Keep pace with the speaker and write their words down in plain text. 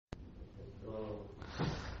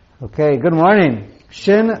Okay, good morning.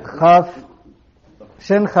 Shin Chaf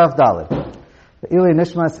Dalet. Ili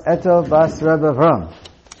Nishmas Eto Bas Rebbe Avram.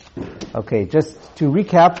 Okay, just to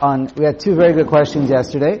recap we had two very good questions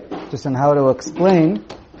yesterday, just on how to explain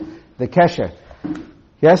the kesher.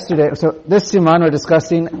 Yesterday, so this siman we're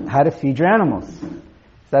discussing how to feed your animals.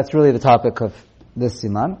 That's really the topic of this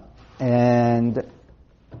siman. And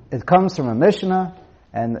it comes from a Mishnah,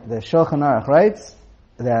 and the Shulchan Aruch writes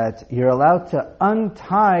that you're allowed to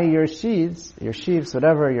untie your sheaves,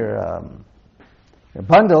 whatever your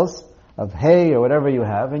bundles of hay or whatever you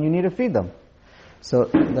have, and you need to feed them. So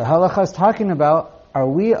the halacha is talking about, are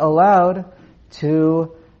we allowed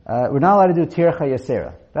to, we're not allowed to do tircha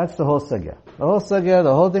yasera. That's the whole sugya.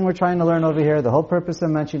 The whole thing we're trying to learn over here, the whole purpose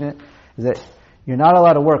of mentioning it, is that you're not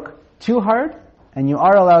allowed to work too hard, and you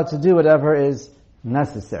are allowed to do whatever is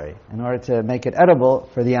necessary in order to make it edible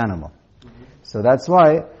for the animal. So that's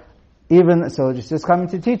why, just coming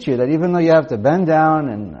to teach you that even though you have to bend down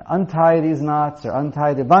and untie these knots or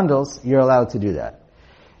untie the bundles, you're allowed to do that.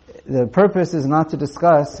 The purpose is not to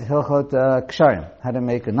discuss hilchot ksharim, how to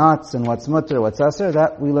make knots and what's mutter, what's aser.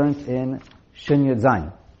 That we learned in Shin Yud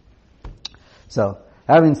Zayin. So,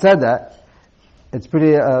 having said that, it's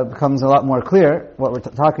becomes a lot more clear what we're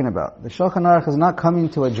talking about. The Shulchan Aruch is not coming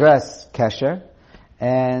to address kesher,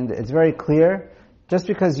 and it's very clear. Just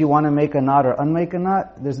because you want to make a knot or unmake a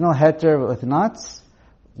knot, there's no heter with knots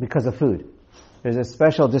because of food. There's a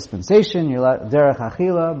special dispensation, you're allowed derech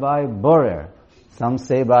achila by borer. Some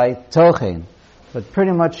say by tochen. But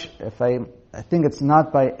pretty much, I think it's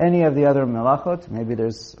not by any of the other melachot. Maybe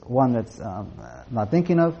there's one that's not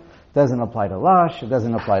thinking of. Doesn't apply to lash, it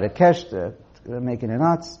doesn't apply to kesh, to making the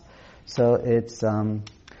knots. So it's, the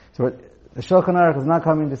Shulchan Aruch is not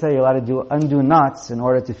coming to say you're allowed to undo knots in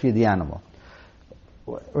order to feed the animal.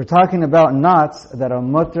 We're talking about knots that are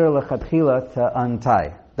mutter lechatchila to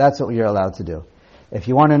untie. That's what you're allowed to do. If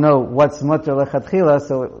you want to know what's mutter lechatchila,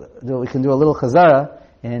 so we can do a little chazara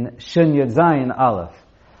in Shin Yud Zayin Aleph.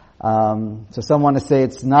 So some want to say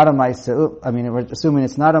it's not a ma'aseh, we're assuming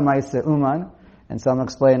it's not a ma'aseh uman, and some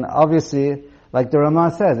explain, obviously, like the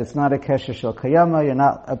Ramah says, it's not a kesher shel kayama, you're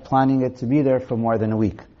not planning it to be there for more than a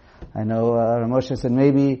week. I know Ramosha said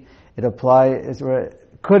maybe it applies,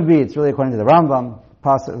 could be, it's really according to the Rambam,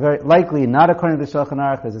 very likely not according to the Shulchan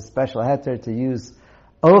Aruch. There's a special heter to use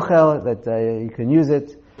ochel, that you can use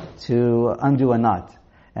it to undo a knot,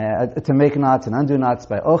 to make knots and undo knots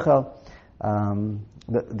by ochel.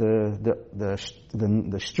 The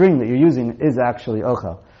string that you're using is actually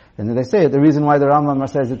ochel. And they say the reason why the Rambam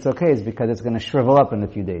says it's okay is because it's going to shrivel up in a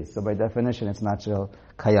few days. So by definition, it's not shel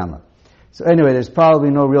kayama. So anyway, there's probably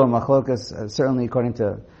no real machlokas, certainly according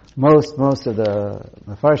to most of the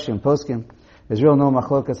Mefarshim, poskim. There's real no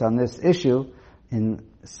machlokas on this issue in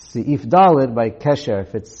Seif Daled by Kesher,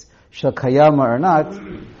 if it's Shel Kayama or not.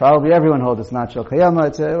 Probably everyone holds it's not Shel Kayama,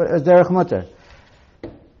 it's Derech Mutter.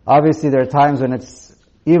 Obviously there are times when it's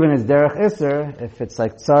Derech Isser, if it's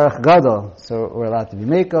like Tzarech Gadol, so we're allowed to be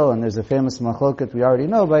Mekel, and there's a famous machloket we already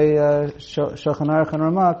know by Shulchan Aruch and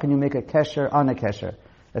Ramah, can you make a Kesher on a Kesher?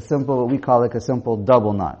 What we call like a simple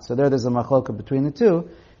double knot. So there's a machloket between the two,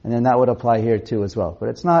 and then that would apply here too as well. But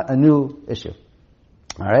it's not a new issue.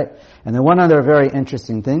 Alright? And then one other very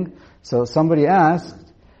interesting thing. So somebody asked,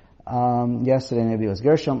 yesterday maybe it was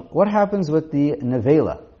Gershom, what happens with the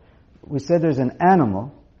nevela? We said there's an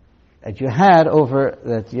animal that you had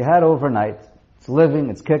overnight. It's living,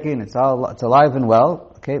 it's kicking, it's alive and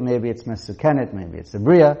well. Okay, maybe it's mesukenet, maybe it's a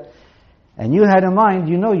bria. And you had in mind,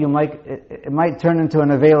 it might turn into a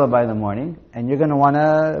nevela by the morning, and you're going to want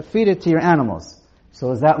to feed it to your animals. So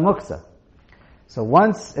is that muksa? So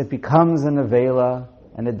once it becomes a nevela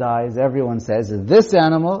and it dies, everyone says this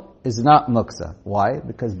animal is not muksa. Why?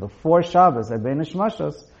 Because before Shabbos, Beinish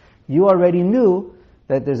Mashos, you already knew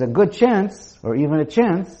that there's a good chance, or even a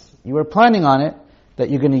chance, you were planning on it, that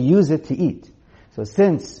you're going to use it to eat. So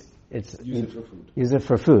since use it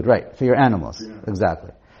for food, right, for your animals. Yeah.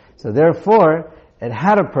 Exactly. So therefore, it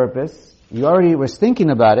had a purpose, you already was thinking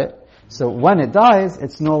about it, so when it dies,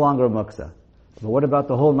 it's no longer muksa. But what about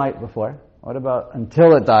the whole night before? What about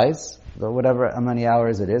until it dies, whatever how many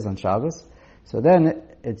hours it is on Shabbos? So then,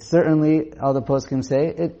 it's certainly, all the poskim say,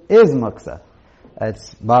 it is muksa.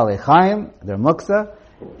 It's Baalei Chaim, they're muksa,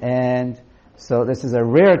 and so this is a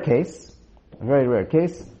rare case, a very rare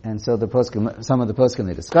case, and so some of the poskim,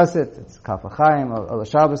 they discuss it. It's Kaf HaChaim, Ol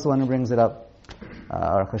Shabbos, the one who brings it up,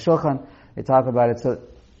 Aruch Shulchan, they talk about it. So,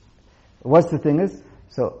 what's the thing is?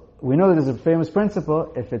 So, we know that there's a famous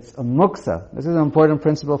principle, if it's a muksa, this is an important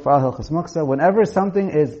principle for Al Hilchos Muksa, whenever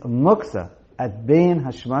something is muksa at Bein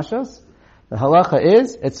Hashmashos, the halacha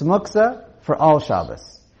is, it's muksa for all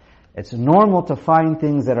Shabbos. It's normal to find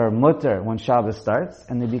things that are mutter when Shabbos starts,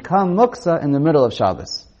 and they become muksa in the middle of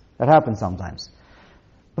Shabbos. That happens sometimes.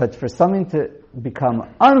 But for something to become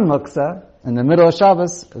unmuksa in the middle of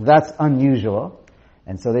Shabbos, that's unusual.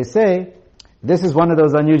 And so they say, this is one of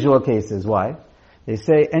those unusual cases. Why? They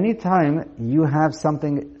say anytime you have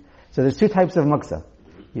something, so there's two types of muksa.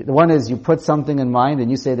 The one is you put something in mind and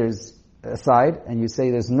you say there's aside, and you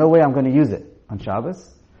say there's no way I'm going to use it on Shabbos.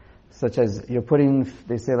 Such as you're putting,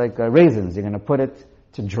 they say like raisins, you're going to put it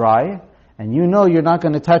to dry, and you know you're not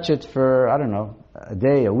going to touch it for, I don't know, a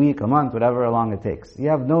day, a week, a month, whatever long it takes. You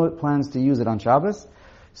have no plans to use it on Shabbos.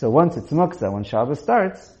 So once it's muksa, when Shabbos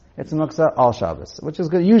starts, it's muksa all Shabbos, which is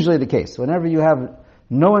usually the case. Whenever you have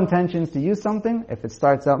no intentions to use something, if it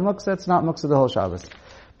starts out muksa, it's not muksa the whole Shabbos.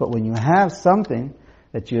 But when you have something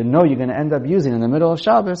that you know you're going to end up using in the middle of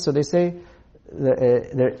Shabbos, so they say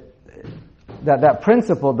that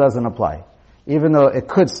principle doesn't apply. Even though it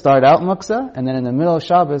could start out muksa, and then in the middle of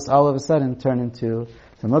Shabbos, all of a sudden turn into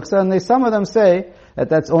muksa. And some of them say that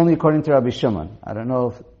that's only according to Rabbi Shimon. I don't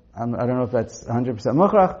know if that's 100%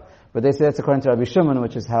 mukhrach, but they say that's according to Rabbi Shimon,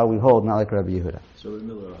 which is how we hold, not like Rabbi Yehuda. So in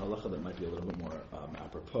the middle of halacha that might be a little bit more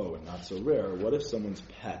apropos and not so rare, what if someone's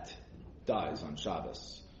pet dies on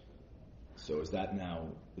Shabbos? So is that now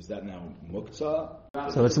muktzah?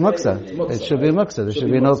 So it's muktzah. It should be muktzah. There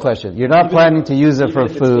should be no question. You're not planning to use it for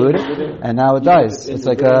food, and now it dies. It's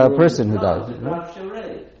like a person who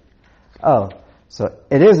died. Oh, so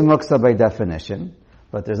it is muktzah by definition,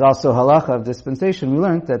 but there's also halacha of dispensation. We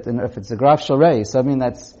learned that if it's a graf shalrei, something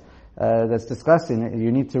that's disgusting,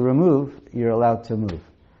 you need to remove, you're allowed to move.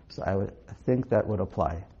 So I would think that would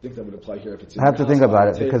apply. I think that would apply here if it's in I have to think about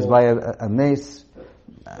it, because by a mace,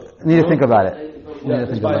 need to think about it.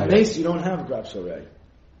 By a mace, you don't have graf shalrei.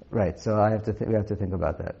 Right. So we have to think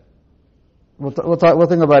about that. We'll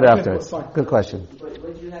think about it afterwards. Good question. But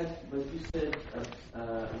you said,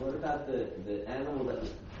 what about the animal that was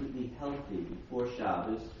completely healthy before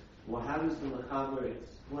Shabbos? Well, how does the Machaber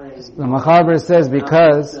explain? The Machaber says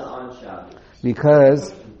because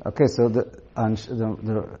okay, so the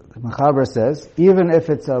Machaber says even if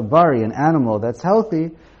it's a bari, an animal that's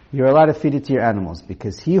healthy, you're allowed to feed it to your animals,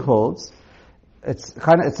 because he holds, it's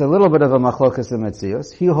a little bit of a machlokas in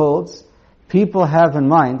Metzios. He holds, people have in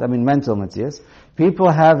mind, mental Metzios, people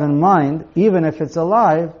have in mind, even if it's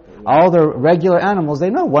alive, all the regular animals, they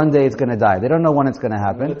know one day it's going to die. They don't know when it's going to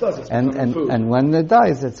happen. And when it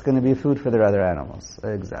dies, it's going to be food for their other animals.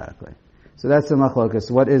 Exactly. So that's the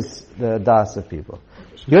machlokas. What is the das of people?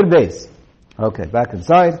 Good base. Okay, back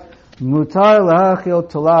inside. Mutar lahachil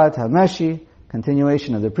tolat hameshi.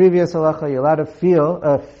 Continuation of the previous halacha, you're allowed to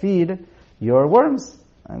feed your worms,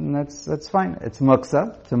 and that's fine. It's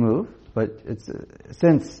muksa to move, but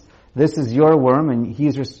since this is your worm and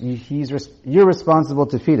you're responsible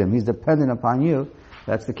to feed him. He's dependent upon you.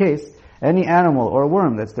 That's the case. Any animal or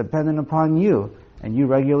worm that's dependent upon you and you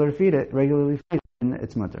regularly feed it,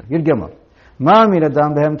 it's mutter. Yud Gimel.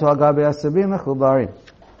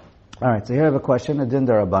 All right. So here I have a question. A din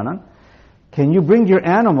darabanan. Can you bring your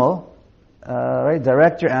animal?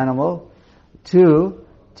 Direct your animal to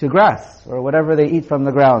grass or whatever they eat from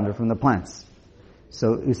the ground or from the plants.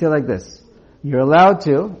 So you say like this: you're allowed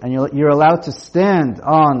to, and you're allowed to stand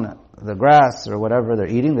on the grass or whatever they're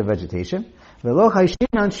eating, the vegetation. There's no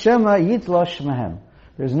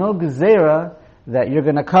gezerah that you're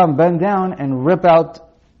going to come, bend down, and rip out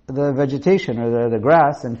the vegetation or the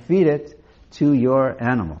grass and feed it to your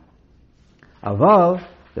animal. Avav,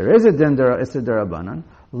 there is a din darabanan.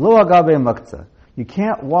 Lo agabe muktzah. You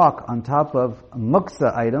can't walk on top of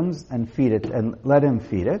muktzah items and feed it and let him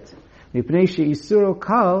feed it. Because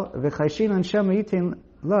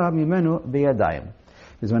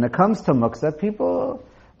when it comes to muktzah,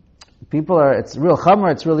 people are, it's real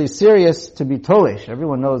chamor, it's really serious to be tolish.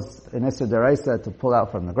 Everyone knows in Issa Deraisa to pull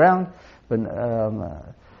out from the ground, but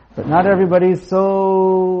not everybody's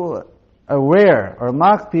so aware or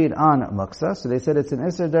makpid on muksa, so they said it's an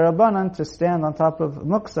Isser Derabanan to stand on top of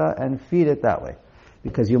muksa and feed it that way.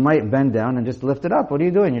 Because you might bend down and just lift it up. What are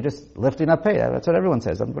you doing? You're just lifting up hay. That's what everyone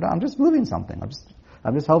says. I'm just moving something.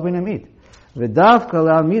 I'm just helping him eat. That's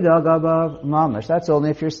only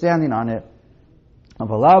if you're standing on it.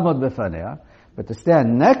 But to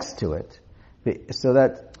stand next to it, so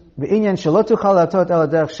that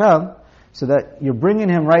so that you're bringing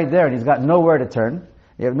him right there and he's got nowhere to turn.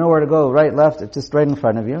 You have nowhere to go, right, left, it's just right in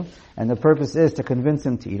front of you. And the purpose is to convince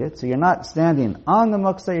him to eat it. So you're not standing on the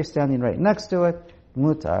muksa, you're standing right next to it.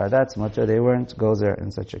 Mutar, that's mutar. They weren't gozer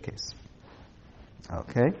in such a case.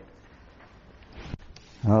 Okay.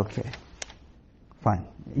 Fine.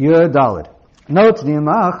 You're dalid. Note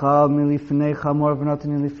ni'machal milifnei chamor v'notin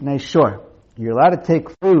milifnei shor. You're allowed to take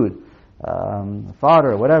food,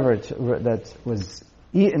 fodder, whatever that was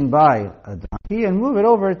eaten by a donkey, and move it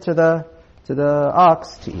over to the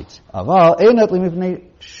ox to eat. Aval einot limifnei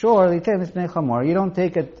shor litem lifnei chamor. You don't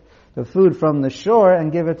take the food from the shore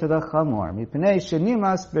and give it to the chamor. Mipnei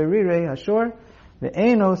shenimas berirei hashor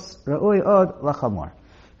ve'enos ra'ui od lachamor.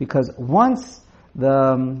 Because once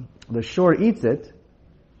the shore eats it,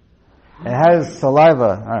 it has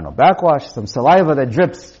saliva, backwash, some saliva that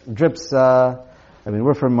drips, we're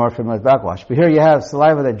more familiar with backwash, but here you have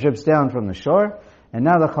saliva that drips down from the shore, and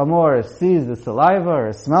now the chamor sees the saliva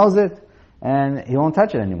or smells it, and he won't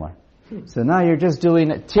touch it anymore. So now you're just doing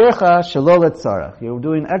tircha shelo letzarach. You're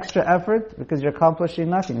doing extra effort because you're accomplishing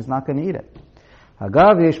nothing. He's not going to eat it.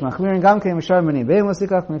 Hagav yesh machmirin gam kein mishar meni beim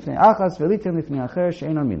osikach mifnei achas velitim lifnei acher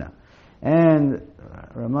she'eino mina. And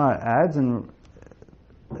Rama adds, and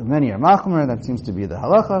many are machmer, that seems to be the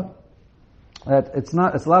halacha, that it's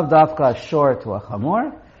lav dafka shor to a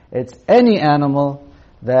chamor, it's any animal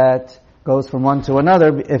that goes from one to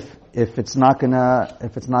another if it's not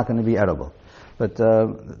gonna be edible. But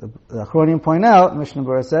the Achronim point out, Mishnah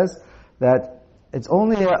Berurah says, that it's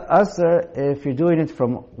only aser if you're doing it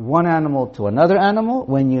from one animal to another animal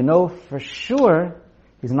when you know for sure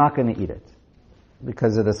he's not going to eat it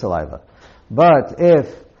because of the saliva. But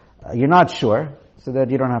if you're not sure, so that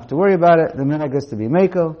you don't have to worry about it, the minhag is to be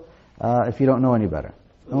meko if you don't know any better.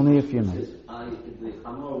 Only if you know. The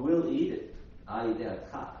chamor will eat it.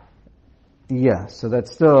 Yeah, so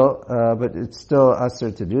that's still, but it's still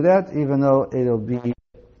aser to do that, even though it'll be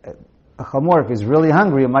a chamor, if he's really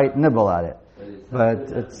hungry, he might nibble at it.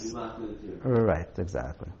 But it's right,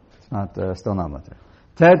 exactly. It's not still not mutter.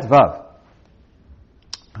 Tet vav.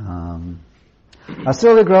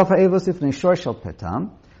 Asur legrof ha'evos ifnei shor shel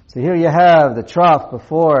petam. So here you have the trough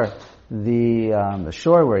before the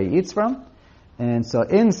shore where he eats from, and so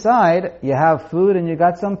inside you have food and you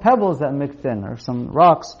got some pebbles that mixed in, or some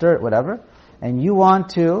rocks, dirt, whatever, and you want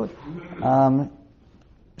to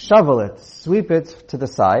shovel it, sweep it to the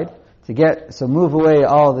side to move away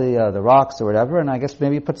all the rocks or whatever, and I guess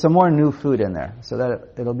maybe put some more new food in there so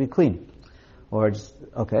that it'll be clean. Or just,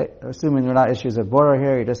 assuming there are not issues of border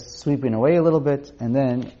here, you're just sweeping away a little bit, and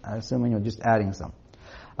then assuming you're just adding some.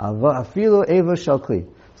 Afilu evo shel kli.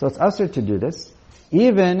 So it's usher to do this,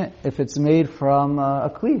 even if it's made from a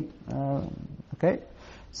kli.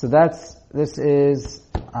 So this is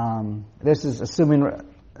assuming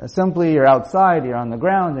simply you're outside, you're on the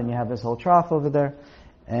ground, and you have this whole trough over there.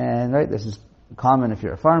 And right, this is common if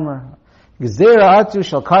you're a farmer. Gzeira atu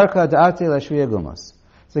shel karka da'ate lashviya gumos.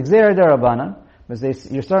 It's gzeira derabanan, because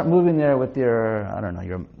you start moving there with your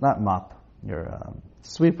not mop, your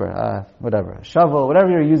sweeper, shovel, whatever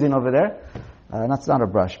you're using over there. That's not a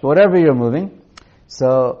brush, but whatever you're moving.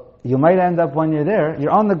 So you might end up, when you're there,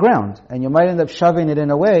 you're on the ground, and you might end up shoving it in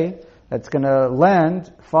a way that's going to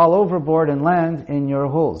fall overboard and land in your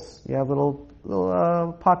holes. You have little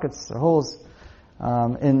pockets or holes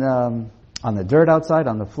on the dirt outside,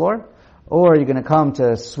 on the floor, or you're going to come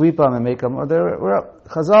to sweep them and make them.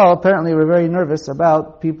 Chazal apparently were very nervous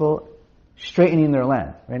about people straightening their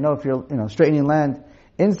land. I know if you're straightening land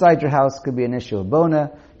inside your house could be an issue of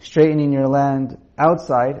bona. Straightening your land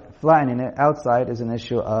outside, flattening it outside, is an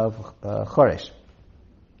issue of choresh.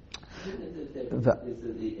 There are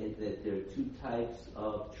two types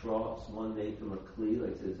of troughs. One made from a kli,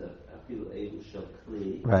 like it says a fil evu shel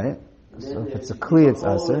kli. Right. So if it's a kli, it's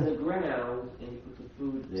aser. In the ground, and you put the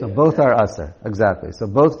food there. So both are aser, exactly. So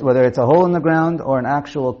both, whether it's a hole in the ground or an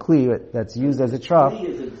actual kli that's used as a trough,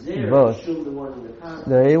 both.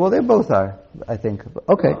 They both are, I think.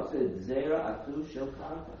 Okay.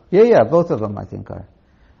 Yeah, both of them I think are.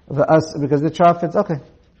 Because the trough, it's okay.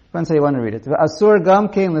 Depends how you want to read it. Asur gam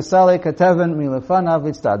kein l'salei kateven milefanav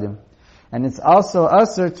litzdadim. And it's also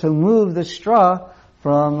aser to move the straw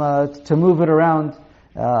to move it around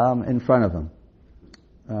in front of him,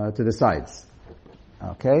 to the sides.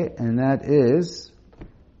 Okay, and that is,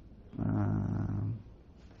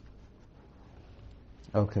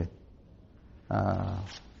 okay. I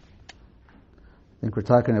think we're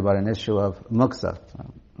talking about an issue of muksa.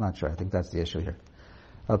 I'm not sure, I think that's the issue here.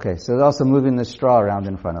 Okay, so they're also moving the straw around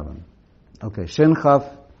in front of him. Okay, shin chaf.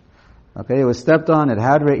 Okay, it was stepped on, it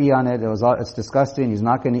had re'i on it, it's disgusting, he's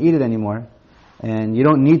not going to eat it anymore. And you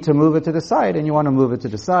don't need to move it to the side, and you want to move it to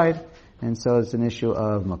the side, and so it's an issue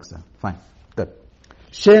of muksa. Fine. Good.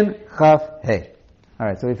 Shin, chaf, hey.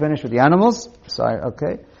 Alright, so we finished with the animals.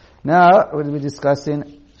 Okay. Now, we're going to be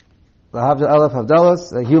discussing the Aleph Havdalos,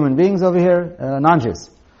 the human beings over here, non-Jews.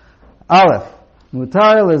 Aleph.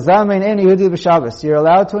 Mutar lezamein en Yehudi b'Shabbos. You're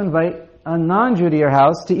allowed to invite a non-Jew to your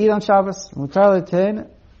house to eat on Shabbos. Mutar l'tein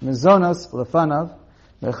mezonos lefanav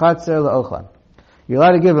v'chatzer le'ochlan. You're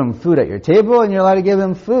allowed to give him food at your table, and you're allowed to give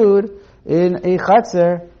him food in a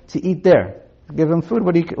chatzer to eat there. Give him food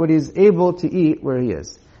what he's able to eat where he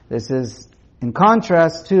is. This is in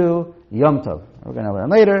contrast to Yom Tov. We're going to learn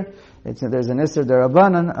later. There's an Isser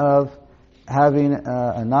Derabanan of having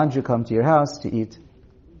a non-Jew come to your house to eat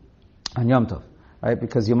on Yom Tov, right?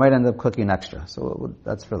 Because you might end up cooking extra. So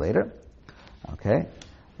that's for later. Okay.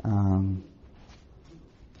 And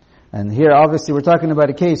here, obviously, we're talking about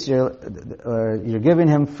a case you're giving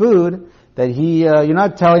him food that you're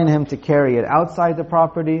not telling him to carry it outside the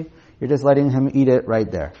property. You're just letting him eat it right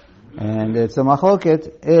there. And it's a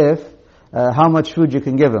machloket if how much food you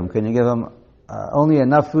can give him. Can you give him only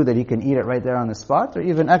enough food that he can eat it right there on the spot, or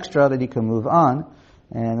even extra that he can move on?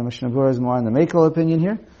 And the Mishnah Berurah is more on the Mekel opinion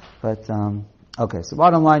here. But okay, so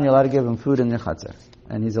bottom line, you're allowed to give him food in the chatzar,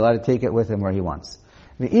 and he's allowed to take it with him where he wants.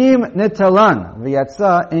 V'im netalan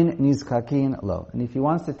v'yatsa in nizkakin lo. And if he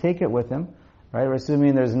wants to take it with him, right? We're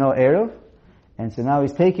assuming there's no eruv, and so now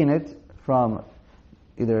he's taking it from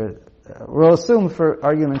either. We'll assume, for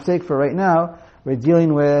argument's sake, for right now, we're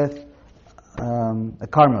dealing with a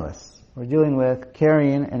Carmelis. We're dealing with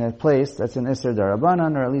carrying in a place that's an Isser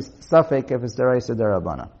Darabanan, or at least Safek if it's Daraisa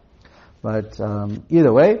Darabanan. But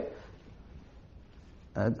either way,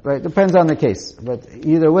 right, depends on the case. But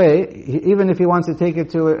either way, even if he wants to take it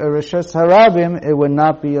to a Rishus Harabim, it would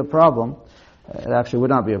not be a problem. It actually would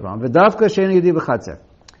not be a problem. V'davka she'en yudi b'chatzer.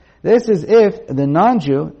 This is if the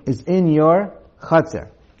non-Jew is in your chatzer.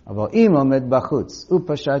 But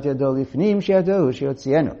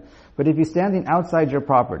if he's standing outside your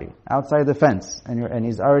property, outside the fence, and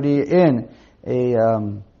he's already in a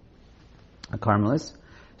Carmelis,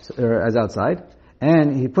 or as outside,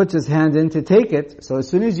 and he puts his hand in to take it, so as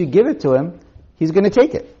soon as you give it to him, he's going to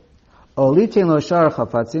take it. Or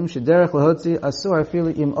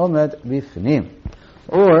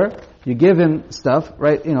you give him stuff,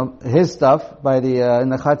 right? His stuff by in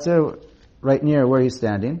the chatzir, right near where he's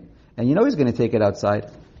standing, and you know he's going to take it outside.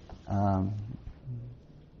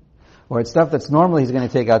 Or it's stuff that's normally he's going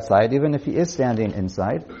to take outside, even if he is standing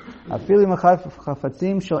inside. Even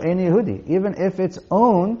if it's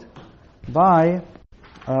owned by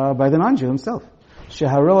the non-Jew himself.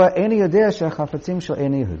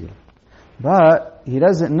 But he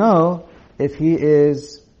doesn't know if he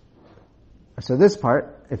is. So this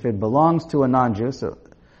part, if it belongs to a non-Jew, so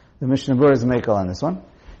the Mishnah Berurah is Mekel on this one.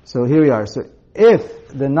 So here we are. So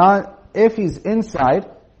if he's inside,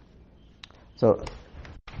 so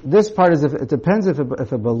this part is it depends if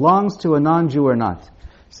it belongs to a non-Jew or not.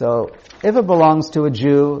 So if it belongs to a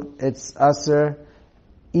Jew, it's aser,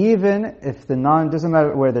 even if doesn't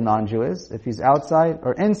matter where the non-Jew is, if he's outside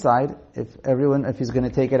or inside, if he's going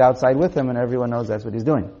to take it outside with him and everyone knows that's what he's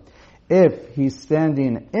doing. If he's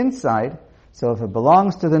standing inside, so if it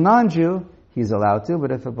belongs to the non-Jew, he's allowed to,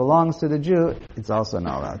 but if it belongs to the Jew, it's also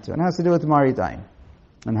not allowed to. And it has to do with Marit Ayin.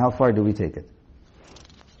 And how far do we take it?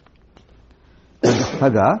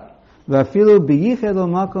 Haga. And the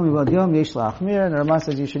Rama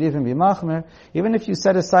says you should even be machmer. Even if you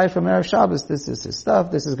set aside from Erev Shabbos, this is his stuff,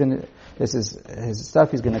 this is his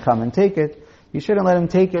stuff, he's going to come and take it. You shouldn't let him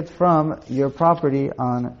take it from your property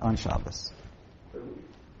on Shabbos.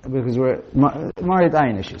 Because we're Marit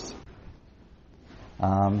Ayin issues.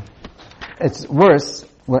 It's worse.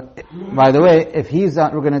 By the way, if he's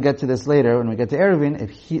not, we're going to get to this later when we get to Eruvin.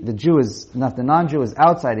 If the non-Jew is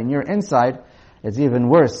outside and you're inside, it's even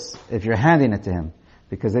worse if you're handing it to him,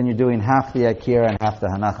 because then you're doing half the akira and half the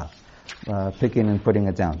hanacha, picking and putting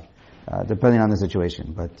it down, depending on the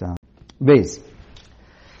situation. But base.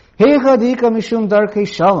 Now,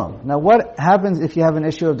 what happens if you have an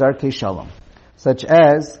issue of darkei shalom? Such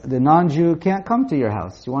as the non-Jew can't come to your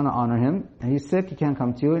house. You want to honor him, and he's sick, he can't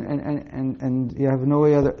come to you, and you have no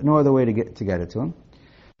other way to get it to him.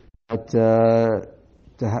 But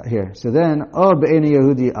here, so then, be'eni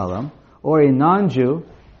Yehudi alam, or a non-Jew,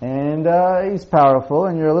 and he's powerful,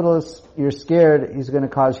 and you're scared he's going to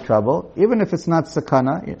cause trouble, even if it's not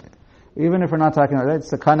sakana, even if we're not talking about that,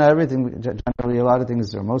 sakana, everything, generally a lot of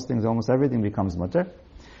things, or most things, almost everything becomes mutter.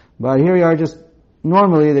 But here we are just.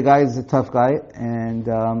 Normally, the guy is a tough guy, and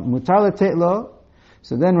mutar l'te'lo,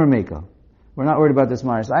 so then we're meko. We're not worried about this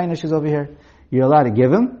maris ayin issues over here. You're allowed to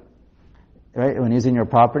give him, right? When he's in your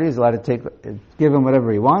property, he's allowed to give him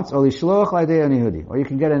whatever he wants. Or you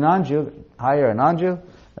can get a non-Jew, hire a non-Jew,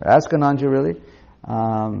 or ask a non-Jew really,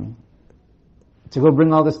 to go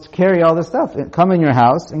bring all this, to carry all this stuff. Come in your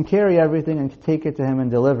house and carry everything and take it to him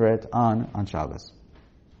and deliver it on Shabbos.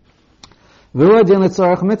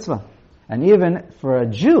 Mitzvah. And even for a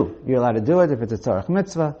Jew, you're allowed to do it if it's a tzarech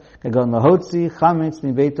mitzvah.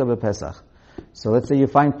 So let's say you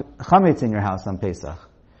find chametz in your house on Pesach.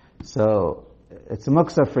 So it's a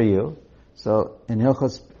muksa for you. So in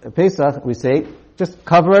Hilchos Pesach, we say, just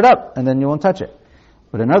cover it up, and then you won't touch it.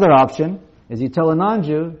 But another option is you tell a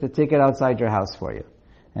non-Jew to take it outside your house for you.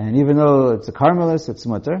 And even though it's a karmelis, it's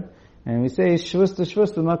mutter. And we say, shvus to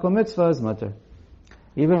shvus, the makom mitzvah is mutter.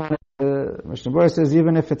 Even when Mishnah Berurah says,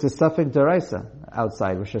 even if it's a suffix deraisa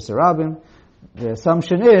outside Rosh Hashanah, the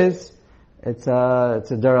assumption is it's a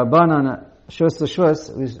derabanan shvus to shvus.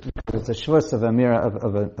 It's a shvus of a mirror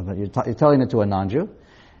you're telling it to a non-Jew,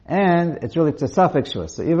 and it's a suffix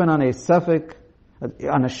shvus. So even on a suffix,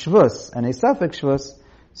 on a shvus and a suffix shvus,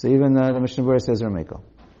 so even the Mishnah Berurah says Rameko.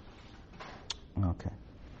 Okay.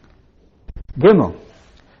 Gimel.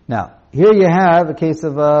 Now here you have a case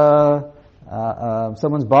of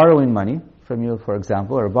someone's borrowing money from you, for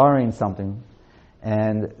example, or borrowing something,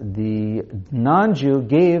 and the non-Jew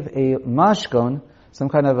gave a mashkon, some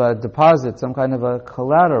kind of a deposit, some kind of a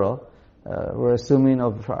collateral. We're assuming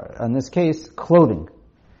in this case, clothing.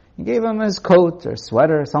 He gave him his coat or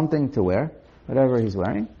sweater, something to wear, whatever he's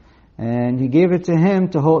wearing, and he gave it to him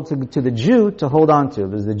to hold to the Jew to hold on to,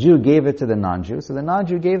 because the Jew gave it to the non-Jew. So the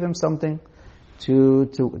non-Jew gave him something to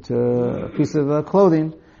a piece of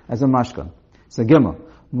clothing as a mashkon. So Gimel,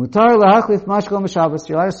 mutar lahachlif mashkon b'Shabbos.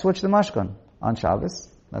 You're allowed to switch the mashkon on Shabbos.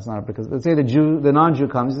 That's not because let's say the non-Jew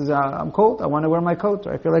comes. He says, "I'm cold. I want to wear my coat.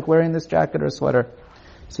 Or I feel like wearing this jacket or sweater."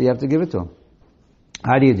 So you have to give it to him.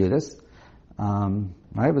 How do you do this? Right?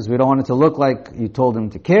 Because we don't want it to look like you told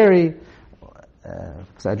him to carry,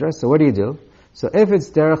 etc. So what do you do? So if it's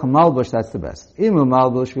derech malbush, that's the best. Imu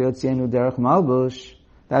malbush v'yotzienu derech malbush.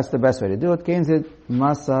 That's the best way to do it. Keinzit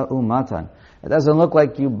masa umatan. It doesn't look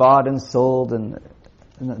like you bought and sold and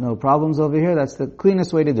no problems over here. That's the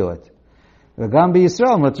cleanest way to do it. The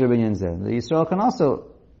Yisrael can also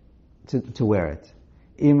to wear it.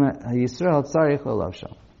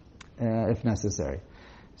 If necessary.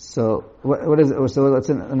 So what is it? So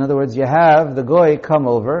in other words, you have the goy come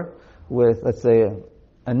over with, let's say,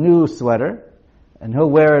 a new sweater, and he'll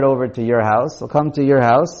wear it over to your house. He'll come to your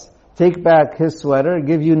house, take back his sweater,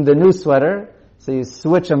 give you the new sweater, so you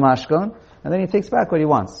switch a mashkon, and then he takes back what he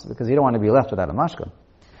wants, because you don't want to be left without a mashkon.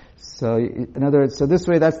 So, in other words, so this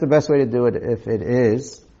way, that's the best way to do it if it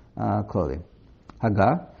is clothing.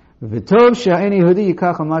 Haga. V'tov she'ani Yehudi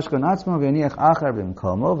yikach ha'mashkon atzmo v'yaniach achar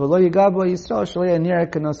b'mkomo v'lo yiga bo Yisrael sh'lo yanir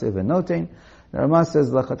k'nosei v'notein. The Ramah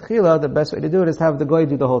says, l'chatchila, the best way to do it is have the goy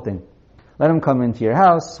do the whole thing. Let him come into your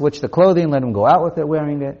house, switch the clothing, let him go out with it,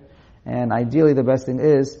 wearing it. And ideally, the best thing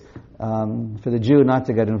is for the Jew not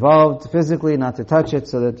to get involved physically, not to touch it,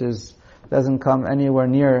 so that doesn't come anywhere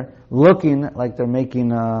near looking like they're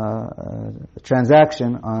making a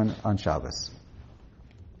transaction on Shabbos.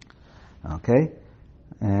 Okay?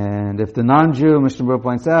 And if the non-Jew, Mishnah Berurah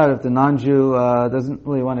points out, if the non-Jew doesn't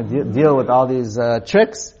really want to deal with all these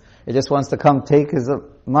tricks, he just wants to come take his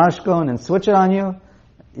mashkon and switch it on you,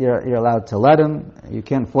 you're allowed to let him. You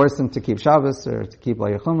can't force him to keep Shabbos or to keep all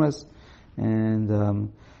your chumas. And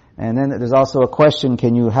then there's also a question,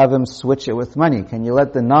 can you have him switch it with money? Can you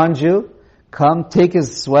let the non-Jew come, take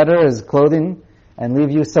his sweater, his clothing, and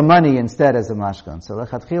leave you some money instead as a mashkon? So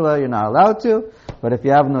l'chatchila, you're not allowed to, but if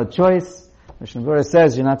you have no choice, Mishnah Berurah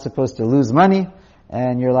says you're not supposed to lose money,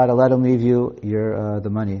 and you're allowed to let him leave you the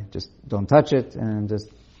money. Just don't touch it, and just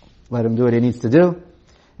let him do what he needs to do,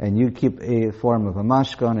 and you keep a form of a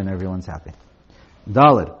mashkon, and everyone's happy.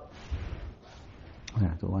 Daled. I'm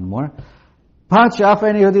going to do one more. Pat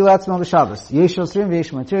she'afar Yehudi latzmo b'Shabbos. Yesh osrim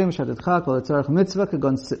v'yesh matirim shadetcha kol letzorech mitzvah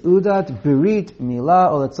kagon seudat birit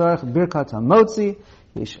milah or letzorech birkat hamotzi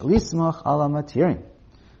yesh lismoch ala matirim.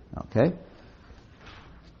 Okay.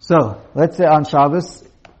 So let's say on Shabbos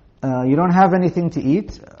you don't have anything to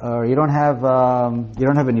eat, or you don't have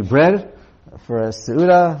any bread for a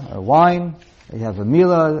seuda or wine. You have a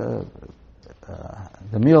milah,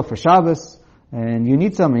 the meal for Shabbos, and you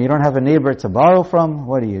need something. You don't have a neighbor to borrow from.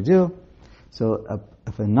 What do? So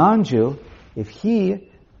if a non-Jew, if he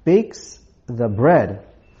bakes the bread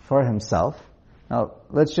for himself, now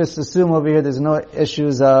let's just assume over here there's no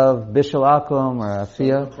issues of bishul akum or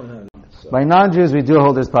afiyah. By non-Jews we do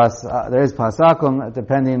hold there is pas akum,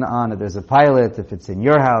 depending on if there's a pilot, if it's in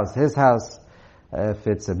your house, his house, if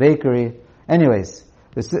it's a bakery. Anyways,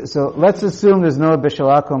 so let's assume there's no bishul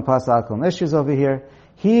akum, pas akum issues over here.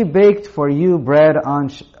 He baked for you bread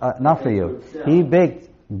not for you. He baked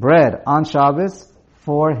bread on Shabbos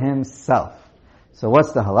for himself. So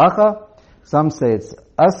what's the halacha? Some say it's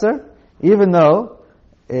asr, even though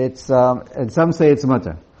it's, and some say it's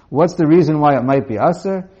mutter. What's the reason why it might be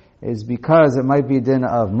asr? is because it might be a din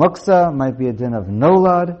of muksa, might be a din of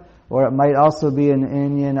nolad, or it might also be an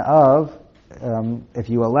inyan of, if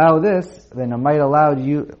you allow this, then it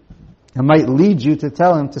might lead you to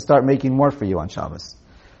tell him to start making more for you on Shabbos.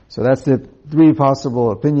 So that's the three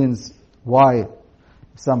possible opinions why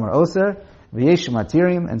some are oser, v'yesh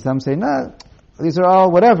matirim, and some say, nah, these are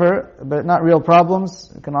all whatever, but not real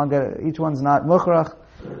problems. You can all get, each one's not mukhrach,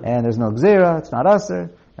 and there's no gzera, it's not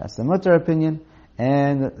aser. That's the mutter opinion.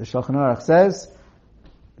 And the Shulchan Orach says,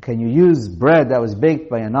 can you use bread that was baked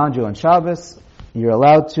by a non-Jew on Shabbos? You're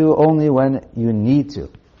allowed to only when you need to.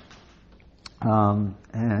 And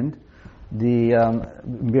the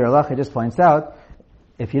Bir Halacha just points out,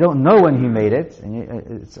 if you don't know when he made it,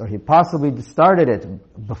 or he possibly started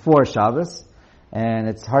it before Shabbos, and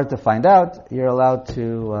it's hard to find out, you're allowed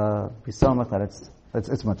to be somach that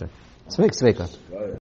it's mutter. Sveika.